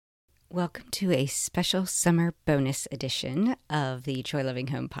Welcome to a special summer bonus edition of the Joy Loving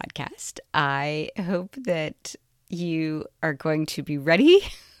Home podcast. I hope that you are going to be ready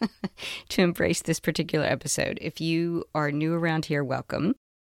to embrace this particular episode. If you are new around here, welcome.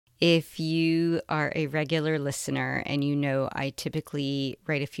 If you are a regular listener and you know I typically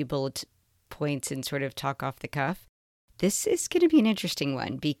write a few bullet points and sort of talk off the cuff, this is going to be an interesting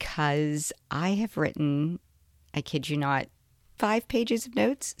one because I have written, I kid you not, 5 pages of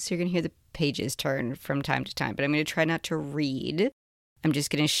notes. So you're going to hear the pages turn from time to time, but I'm going to try not to read. I'm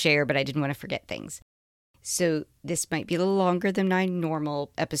just going to share, but I didn't want to forget things. So this might be a little longer than my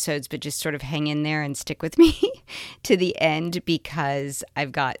normal episodes, but just sort of hang in there and stick with me to the end because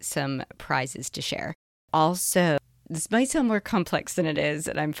I've got some prizes to share. Also, this might sound more complex than it is,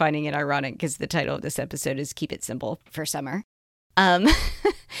 and I'm finding it ironic because the title of this episode is Keep It Simple for Summer.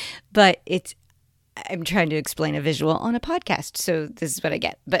 But I'm trying to explain a visual on a podcast, so this is what I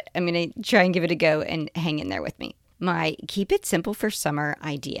get. But I'm going to try and give it a go and hang in there with me. My Keep It Simple for Summer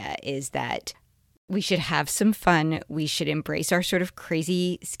idea is that we should have some fun. We should embrace our sort of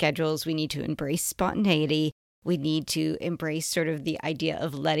crazy schedules. We need to embrace spontaneity. We need to embrace sort of the idea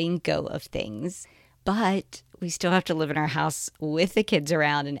of letting go of things. But we still have to live in our house with the kids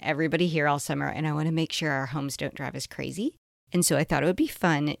around and everybody here all summer. And I want to make sure our homes don't drive us crazy. And so I thought it would be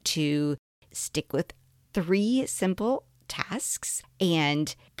fun to stick with 3 simple tasks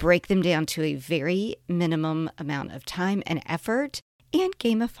and break them down to a very minimum amount of time and effort and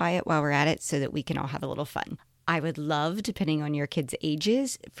gamify it while we're at it so that we can all have a little fun. I would love, depending on your kids'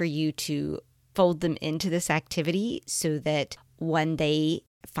 ages, for you to fold them into this activity so that 1, they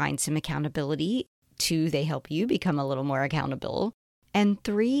find some accountability, 2, they help you become a little more accountable, and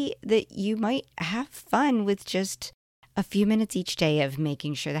 3, that you might have fun with just a few minutes each day of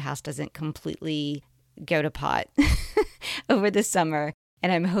making sure the house doesn't completely go to pot over the summer. And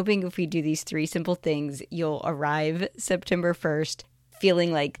I'm hoping if we do these 3 simple things, you'll arrive September 1st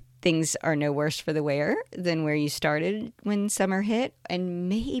feeling like things are no worse for the wear than where you started when summer hit. And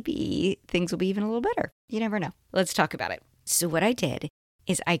maybe things will be even a little better. You never know. Let's talk about it. So what I did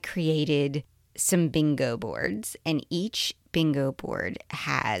is I created some bingo boards, and each bingo board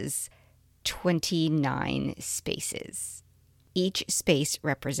has 29 spaces. Each space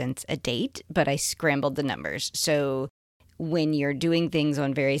represents a date, but I scrambled the numbers. So when you're doing things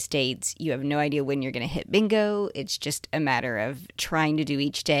on various dates, you have no idea when you're going to hit bingo. It's just a matter of trying to do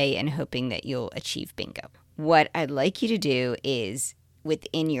each day and hoping that you'll achieve bingo. What I'd like you to do is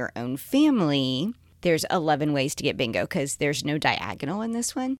within your own family, there's 11 ways to get bingo because there's no diagonal in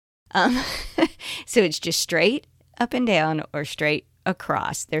this one. So it's just straight up and down or straight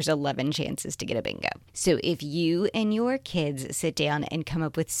across. There's 11 chances to get a bingo. So if you and your kids sit down and come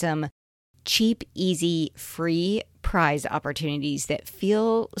up with some cheap, easy, free prize opportunities that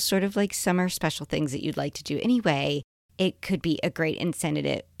feel sort of like summer special things that you'd like to do anyway, it could be a great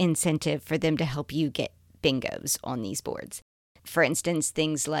incentive for them to help you get bingos on these boards. For instance,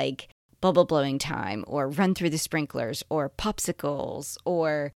 things like bubble blowing time or run through the sprinklers or popsicles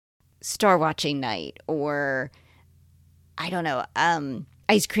or star watching night or I don't know,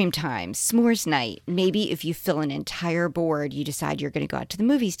 ice cream time, s'mores night. Maybe if you fill an entire board, you decide you're going to go out to the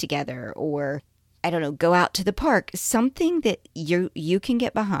movies together or, I don't know, go out to the park. Something that you can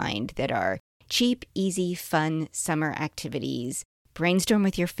get behind that are cheap, easy, fun summer activities. Brainstorm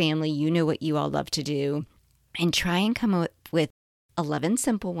with your family. You know what you all love to do. And try and come up with 11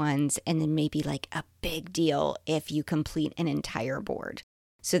 simple ones and then maybe like a big deal if you complete an entire board.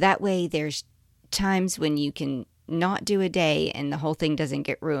 So that way there's times when you can not do a day and the whole thing doesn't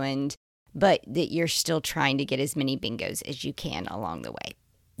get ruined, but that you're still trying to get as many bingos as you can along the way.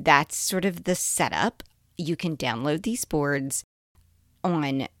 That's sort of the setup. You can download these boards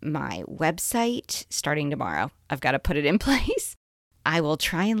on my website starting tomorrow. I've got to put it in place. I will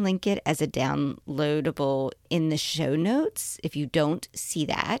try and link it as a downloadable in the show notes. If you don't see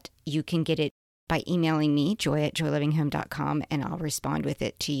that, you can get it by emailing me, joy@joylovinghome.com, and I'll respond with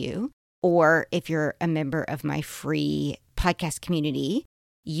it to you. Or if you're a member of my free podcast community,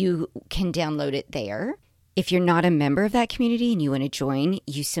 you can download it there. If you're not a member of that community and you want to join,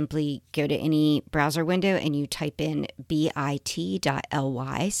 you simply go to any browser window and you type in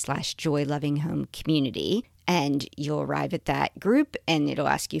bit.ly/joylovinghomecommunity and you'll arrive at that group and it'll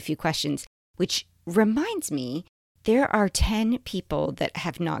ask you a few questions, which reminds me, there are 10 people that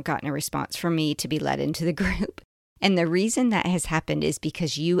have not gotten a response from me to be let into the group. And the reason that has happened is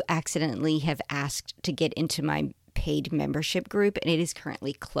because you accidentally have asked to get into my paid membership group, and it is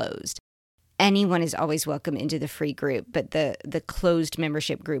currently closed. Anyone is always welcome into the free group, but the closed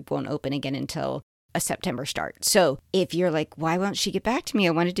membership group won't open again until a September start. So if you're like, why won't she get back to me?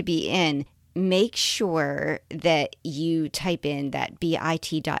 I wanted to be in. Make sure that you type in that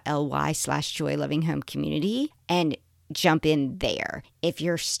bit.ly/Joy Loving Home Community and jump in there. If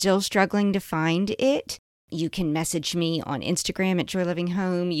you're still struggling to find it, you can message me on Instagram at Joy Loving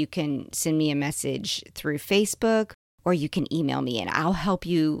Home. You can send me a message through Facebook, or you can email me and I'll help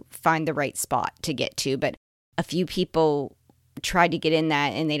you find the right spot to get to. But a few people tried to get in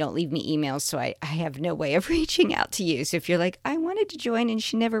that and they don't leave me emails, so I have no way of reaching out to you. So if you're like, I wanted to join and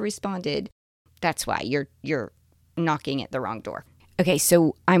she never responded, that's why you're knocking at the wrong door. Okay,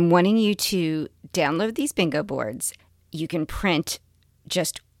 so I'm wanting you to download these bingo boards. You can print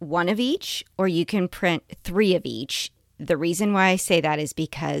just one of each, or you can print 3 of each. The reason why I say that is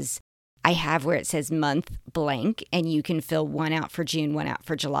because I have where it says month blank, and you can fill one out for June, one out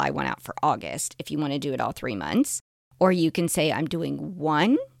for July, one out for August if you want to do it all 3 months. Or you can say I'm doing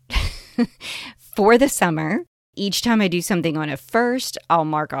one for the summer. Each time I do something on a first, I'll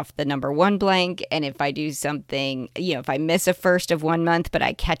mark off the number 1 blank. And if I do something, if I miss a first of 1 month, but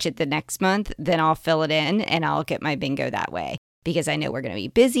I catch it the next month, then I'll fill it in and I'll get my bingo that way. Because I know we're going to be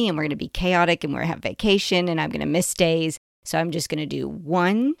busy and we're going to be chaotic and we're going to have vacation and I'm going to miss days. So I'm just going to do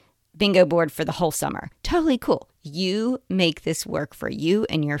 1 bingo board for the whole summer. Totally cool. You make this work for you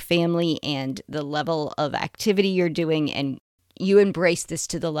and your family and the level of activity you're doing, and you embrace this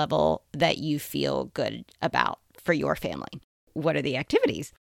to the level that you feel good about for your family. What are the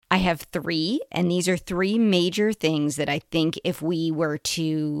activities? I have 3, and these are 3 major things that I think if we were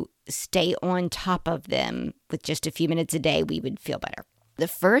to stay on top of them with just a few minutes a day, we would feel better. The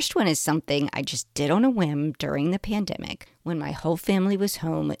first one is something I just did on a whim during the pandemic when my whole family was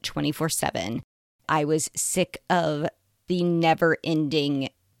home 24/7. I was sick of the never-ending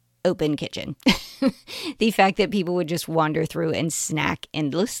open kitchen. The fact that people would just wander through and snack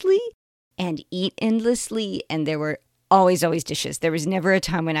endlessly and eat endlessly, and there were always dishes. There was never a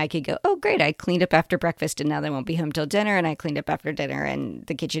time when I could go, oh, great, I cleaned up after breakfast and now they won't be home till dinner, and I cleaned up after dinner and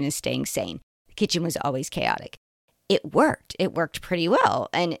the kitchen is staying sane. The kitchen was always chaotic. It worked. It worked pretty well.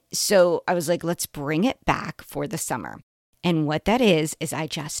 And so I was like, let's bring it back for the summer. And what that is I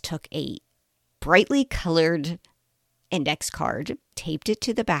just took a brightly colored index card, taped it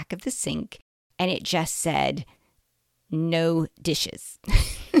to the back of the sink, and it just said, no dishes.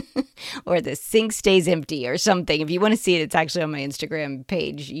 Or the sink stays empty or something. If you want to see it, it's actually on my Instagram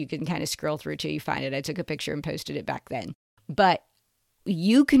page. You can kind of scroll through till you find it. I took a picture and posted it back then. But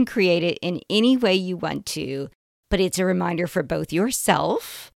you can create it in any way you want to, but it's a reminder for both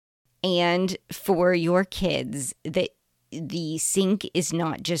yourself and for your kids that the sink is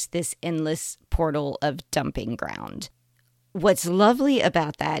not just this endless portal of dumping ground. What's lovely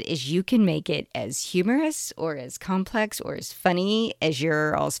about that is you can make it as humorous or as complex or as funny as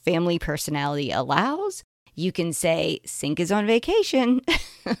your all's family personality allows. You can say, sink is on vacation.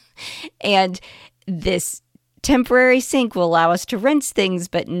 And this temporary sink will allow us to rinse things,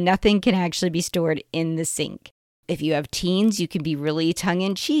 but nothing can actually be stored in the sink. If you have teens, you can be really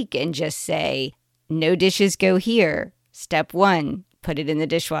tongue-in-cheek and just say, no dishes go here. Step 1, put it in the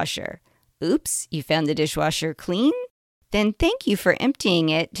dishwasher. Oops, you found the dishwasher clean? Then thank you for emptying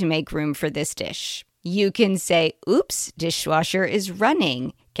it to make room for this dish. You can say, oops, dishwasher is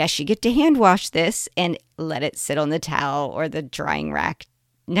running. Guess you get to hand wash this and let it sit on the towel or the drying rack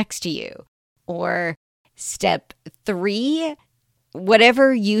next to you. Or step 3,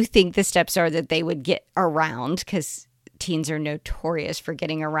 whatever you think the steps are that they would get around, because teens are notorious for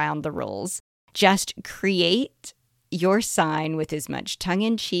getting around the rules. Just create your sign with as much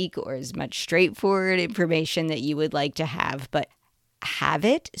tongue-in-cheek or as much straightforward information that you would like to have, but have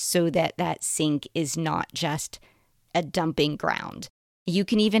it so that that sink is not just a dumping ground. You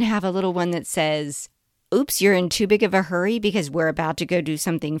can even have a little one that says, oops, you're in too big of a hurry because we're about to go do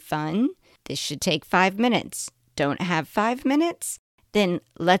something fun. This should take 5 minutes. Don't have 5 minutes? Then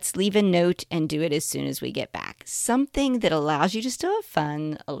let's leave a note and do it as soon as we get back. Something that allows you to still have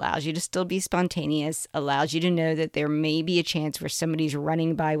fun, allows you to still be spontaneous, allows you to know that there may be a chance where somebody's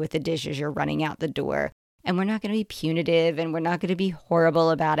running by with the dish as you're running out the door. And we're not going to be punitive and we're not going to be horrible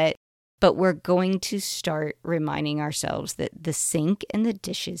about it, but we're going to start reminding ourselves that the sink and the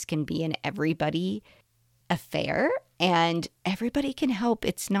dishes can be an everybody affair and everybody can help.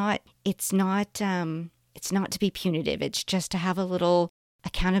 It's not to be punitive. It's just to have a little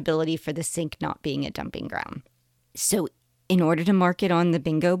accountability for the sink not being a dumping ground. So in order to mark it on the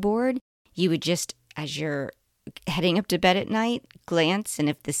bingo board, you would just, as you're heading up to bed at night, glance, and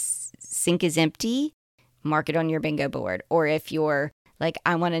if the sink is empty, mark it on your bingo board. Or if you're like,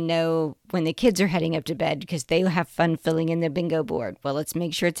 I want to know when the kids are heading up to bed because they have fun filling in the bingo board. Well, let's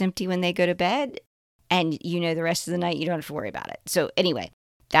make sure it's empty when they go to bed And the rest of the night, you don't have to worry about it. So anyway,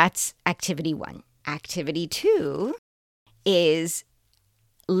 that's activity 1. Activity 2 is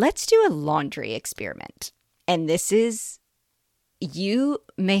let's do a laundry experiment. And this is, you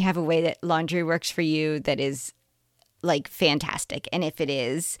may have a way that laundry works for you that is like fantastic. And if it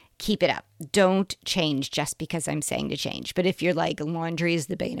is, keep it up. Don't change just because I'm saying to change. But if you're like, laundry is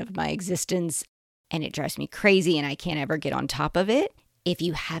the bane of my existence and it drives me crazy and I can't ever get on top of it, if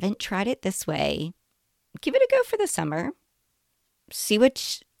you haven't tried it this way, give it a go for the summer. See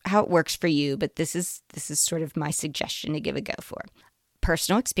how it works for you. But this is sort of my suggestion to give a go for.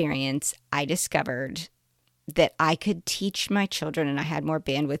 Personal experience, I discovered that I could teach my children, and I had more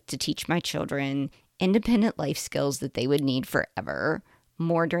bandwidth to teach my children independent life skills that they would need forever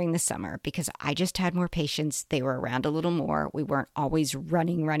more during the summer because I just had more patience. They were around a little more. We weren't always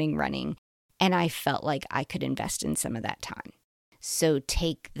running. And I felt like I could invest in some of that time. So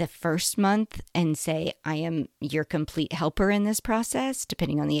take the first month and say, I am your complete helper in this process,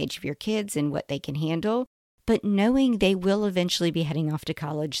 depending on the age of your kids and what they can handle. But knowing they will eventually be heading off to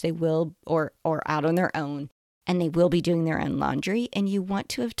college, they will, or out on their own, and they will be doing their own laundry, and you want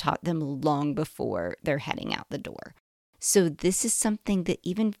to have taught them long before they're heading out the door. So this is something that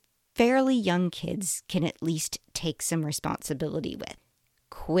even fairly young kids can at least take some responsibility with.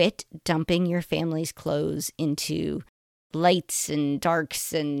 Quit dumping your family's clothes into lights and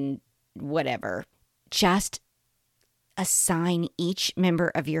darks and whatever. Just assign each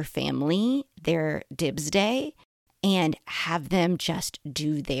member of your family their dibs day and have them just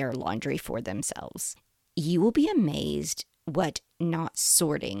do their laundry for themselves. You will be amazed what not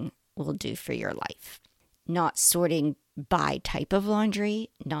sorting will do for your life. Not sorting by type of laundry,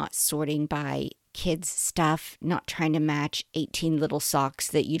 not sorting by kids' stuff, not trying to match 18 little socks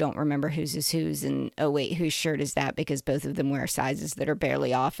that you don't remember whose is whose and, oh wait, whose shirt is that because both of them wear sizes that are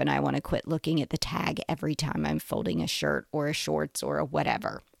barely off and I want to quit looking at the tag every time I'm folding a shirt or a shorts or a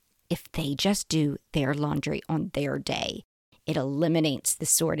whatever. If they just do their laundry on their day, it eliminates the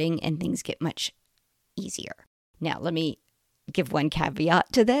sorting and things get much easier. Now, let me give one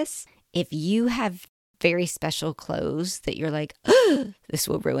caveat to this. If you have very special clothes that you're like, oh, this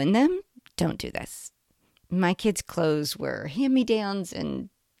will ruin them, don't do this. My kids' clothes were hand-me-downs and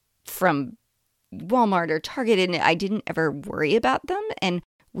from Walmart or Target, and I didn't ever worry about them. And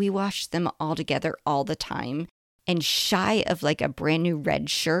we washed them all together all the time. And shy of like a brand new red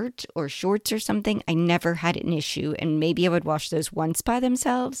shirt or shorts or something, I never had an issue. And maybe I would wash those once by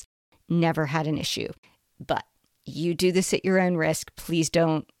themselves. Never had an issue. But you do this at your own risk. Please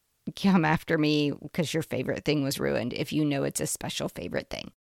don't come after me because your favorite thing was ruined if you know it's a special favorite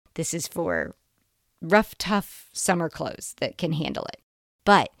thing. This is for rough, tough summer clothes that can handle it.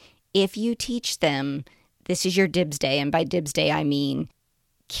 But if you teach them, this is your dibs day, and by dibs day, I mean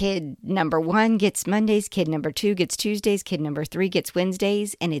kid number 1 gets Mondays, kid number 2 gets Tuesdays, kid number 3 gets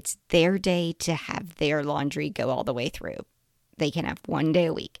Wednesdays, and it's their day to have their laundry go all the way through. They can have one day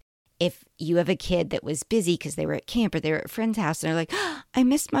a week. If you have a kid that was busy because they were at camp or they were at a friend's house and they're like, oh, I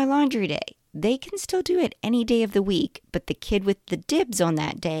missed my laundry day, they can still do it any day of the week, but the kid with the dibs on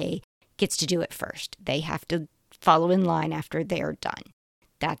that day gets to do it first. They have to follow in line after they're done.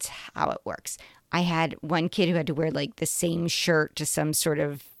 That's how it works. I had one kid who had to wear like the same shirt to some sort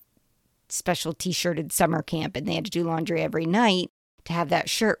of special t-shirted summer camp, and they had to do laundry every night to have that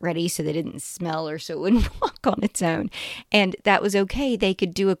shirt ready so they didn't smell or so it wouldn't walk on its own. And that was okay. They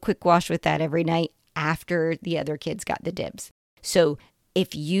could do a quick wash with that every night after the other kids got the dibs. So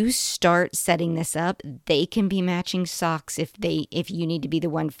if you start setting this up, they can be matching socks if you need to be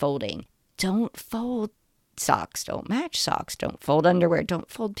the one folding. Don't fold socks, don't match socks, don't fold underwear, don't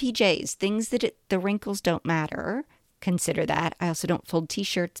fold PJs, things that the wrinkles don't matter. Consider that. I also don't fold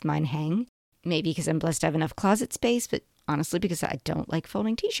t-shirts, mine hang. Maybe because I'm blessed to have enough closet space, but honestly because I don't like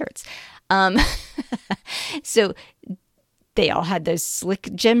folding t-shirts. So they all had those slick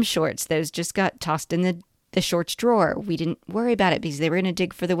gym shorts. Those just got tossed in the shorts drawer. We didn't worry about it because they were going to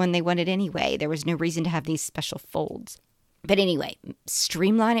dig for the one they wanted anyway. There was no reason to have these special folds. But anyway,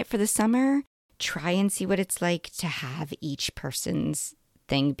 streamline it for the summer. Try and see what it's like to have each person's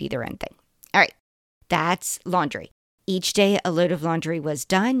thing be their own thing. All right, that's laundry. Each day a load of laundry was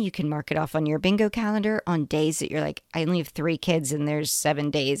done. You can mark it off on your bingo calendar on days that you're like, I only have 3 kids and there's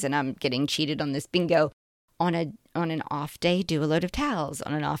 7 days and I'm getting cheated on this bingo. On an off day, do a load of towels.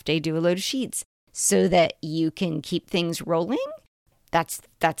 On an off day, do a load of sheets so that you can keep things rolling. That's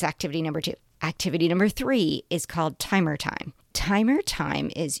activity number 2. Activity number 3 is called timer time. Timer time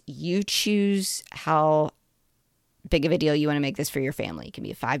is you choose how big of a deal you want to make this for your family. It can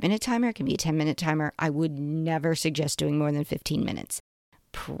be a 5-minute timer. It can be a 10-minute timer. I would never suggest doing more than 15 minutes.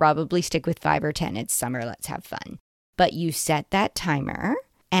 probably stick with 5 or 10. It's summer, let's have fun. But you set that timer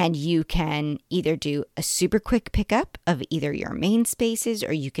and you can either do a super quick pickup of either your main spaces,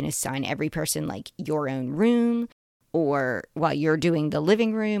 or you can assign every person like your own room, or while you're doing the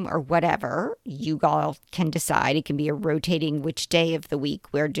living room or whatever, you all can decide. It can be a rotating which day of the week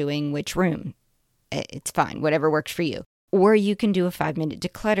we're doing which room. It's fine, whatever works for you. Or you can do a 5-minute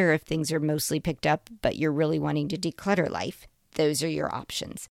declutter if things are mostly picked up, but you're really wanting to declutter life. Those are your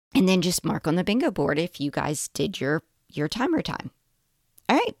options. And then just mark on the bingo board if you guys did your timer time.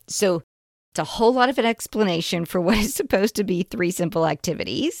 All right, so it's a whole lot of an explanation for what is supposed to be 3 simple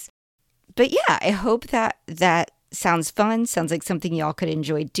activities. But yeah, I hope that sounds fun, sounds like something y'all could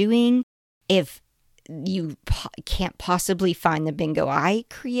enjoy doing. If you can't possibly find the bingo I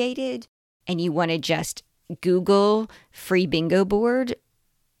created and you want to just Google free bingo board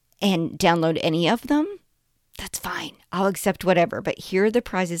and download any of them, that's fine. I'll accept whatever. But here are the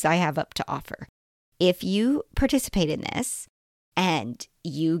prizes I have up to offer. If you participate in this and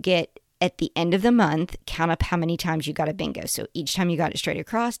you get at the end of the month, count up how many times you got a bingo. So each time you got it straight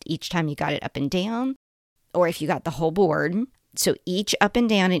across, each time you got it up and down, or if you got the whole board. So each up and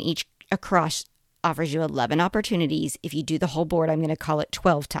down and each across offers you 11 opportunities. If you do the whole board, I'm going to call it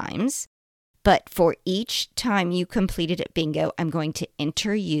 12 times. But for each time you completed at bingo, I'm going to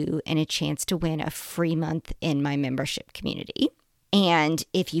enter you in a chance to win a free month in my membership community. And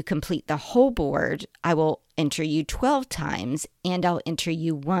if you complete the whole board, I will enter you 12 times, and I'll enter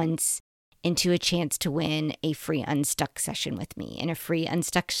you once into a chance to win a free Unstuck session with me. And a free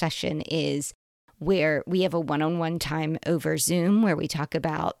Unstuck session is where we have a one-on-one time over Zoom where we talk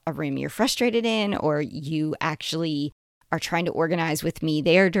about a room you're frustrated in, or you actually are trying to organize with me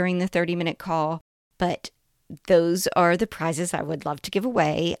there during the 30-minute call. But those are the prizes I would love to give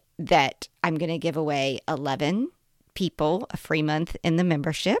away, that I'm going to give away 11 people a free month in the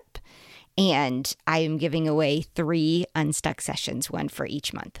membership. And I am giving away 3 Unstuck sessions, one for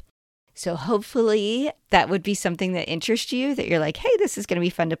each month. So hopefully that would be something that interests you, that you're like, hey, this is going to be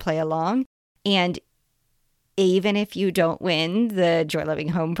fun to play along. And even if you don't win the Joy Loving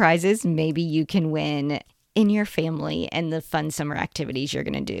Home prizes, maybe you can win in your family and the fun summer activities you're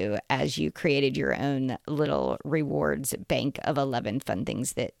going to do as you created your own little rewards bank of 11 fun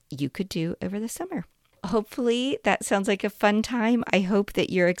things that you could do over the summer. Hopefully that sounds like a fun time. I hope that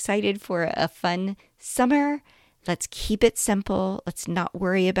you're excited for a fun summer. Let's keep it simple. Let's not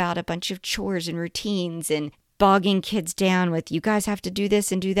worry about a bunch of chores and routines and bogging kids down with, you guys have to do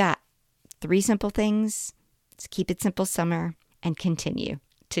this and do that. 3 simple things. Let's keep it simple summer and continue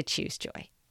to choose joy.